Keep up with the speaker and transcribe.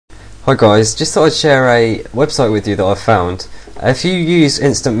Hi guys, just thought I'd share a website with you that I've found. If you use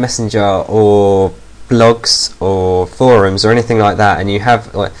instant messenger or blogs or forums or anything like that, and you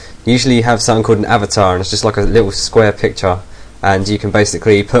have usually you have something called an avatar, and it's just like a little square picture, and you can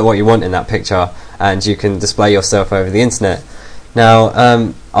basically put what you want in that picture and you can display yourself over the internet.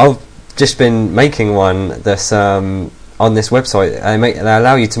 Now I've just been making one that's on this website. They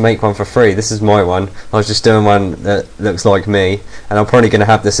allow you to make one for free. This is my one. I was just doing one that looks like me, and I'm probably going to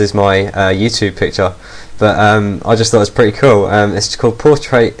have this as my YouTube picture, but I just thought it was pretty cool. It's called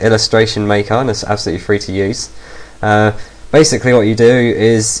Portrait Illustration Maker, and it's absolutely free to use. Basically what you do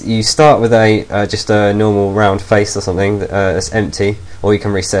is you start with just a normal round face or something that's empty, or you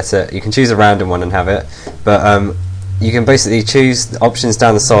can reset it. You can choose a random one and have it, but you can basically choose the options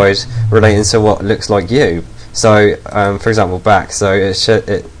down the side relating to what looks like you. So for example, back, so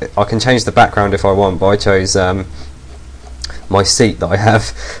I can change the background if I want, but I chose my seat that I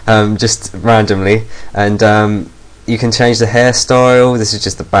have just randomly, and you can change the hairstyle. This is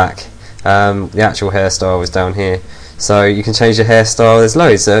just the back. The actual hairstyle is down here, so you can change your hairstyle. There's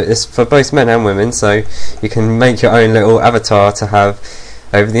loads. It's for both men and women, so you can make your own little avatar to have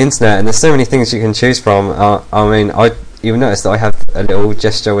over the internet, and there's so many things you can choose from. You'll notice that I have a little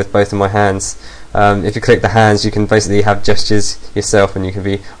gesture with both of my hands. If you click the hands, you can basically have gestures yourself, and you can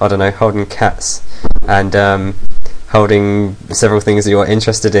be, I don't know, holding cats and holding several things that you're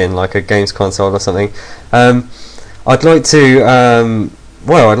interested in, like a games console or something. I'd like to,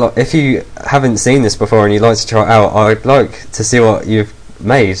 if you haven't seen this before and you'd like to try it out, I'd like to see what you've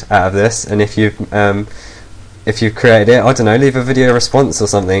made out of this, and if you've created it, I don't know, leave a video response or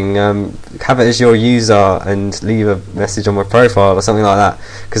something, have it as your user and leave a message on my profile or something like that,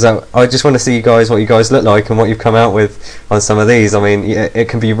 because I just want to see what you guys look like and what you've come out with on some of these. I mean, it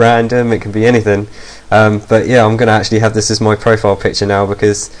can be random, it can be anything, but yeah, I'm going to actually have this as my profile picture now,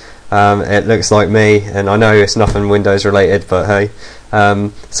 because it looks like me, and I know it's nothing Windows related, but hey.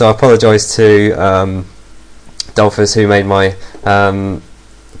 So I apologise to Dolphus, who made my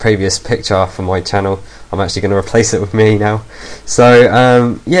previous picture for my channel. I'm actually going to replace it with me now.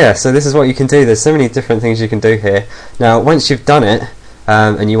 So yeah, so this is what you can do. There's so many different things you can do here. Now once you've done it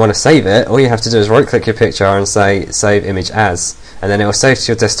and you want to save it, all you have to do is right click your picture and say save image as, and then it will save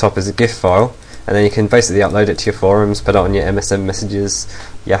to your desktop as a GIF file, and then you can basically upload it to your forums, put it on your MSN messages,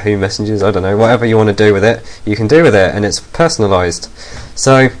 Yahoo messages, I don't know, whatever you want to do with it, you can do with it, and it's personalised.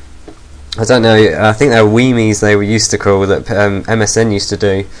 So I don't know, I think they were Weemies they were used to call, that MSN used to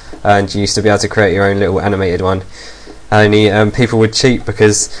do, and you used to be able to create your own little animated one. Only people would cheat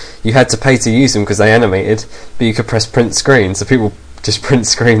because you had to pay to use them because they animated, but you could press print screen, so people just print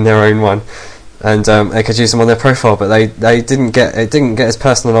screen their own one, and they could use them on their profile, but it didn't get as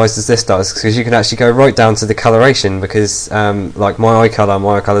personalised as this does, because you can actually go right down to the coloration, because like my eye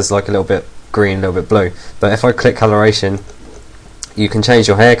colour is like a little bit green, a little bit blue, but if I click coloration, you can change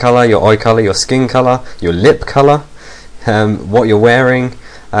your hair colour, your eye colour, your skin colour, your lip colour, what you're wearing,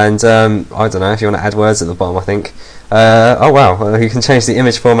 and I don't know, if you want to add words at the bottom, I think. Oh wow, you can change the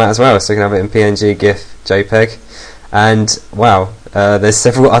image format as well, so you can have it in PNG, GIF, JPEG, and wow, there's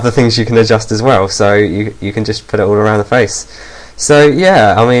several other things you can adjust as well, so you can just put it all around the face. So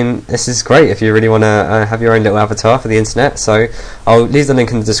yeah, I mean, this is great if you really want to have your own little avatar for the internet. So I'll leave the link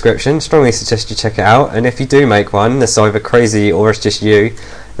in the description. Strongly suggest you check it out, and if you do make one that's either crazy or it's just you,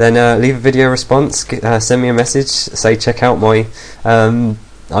 then leave a video response, send me a message, say check out my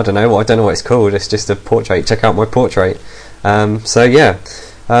I don't know what it's called, it's just a portrait, check out my portrait. So yeah,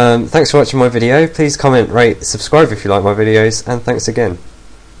 thanks for watching my video. Please comment, rate, subscribe if you like my videos, and thanks again.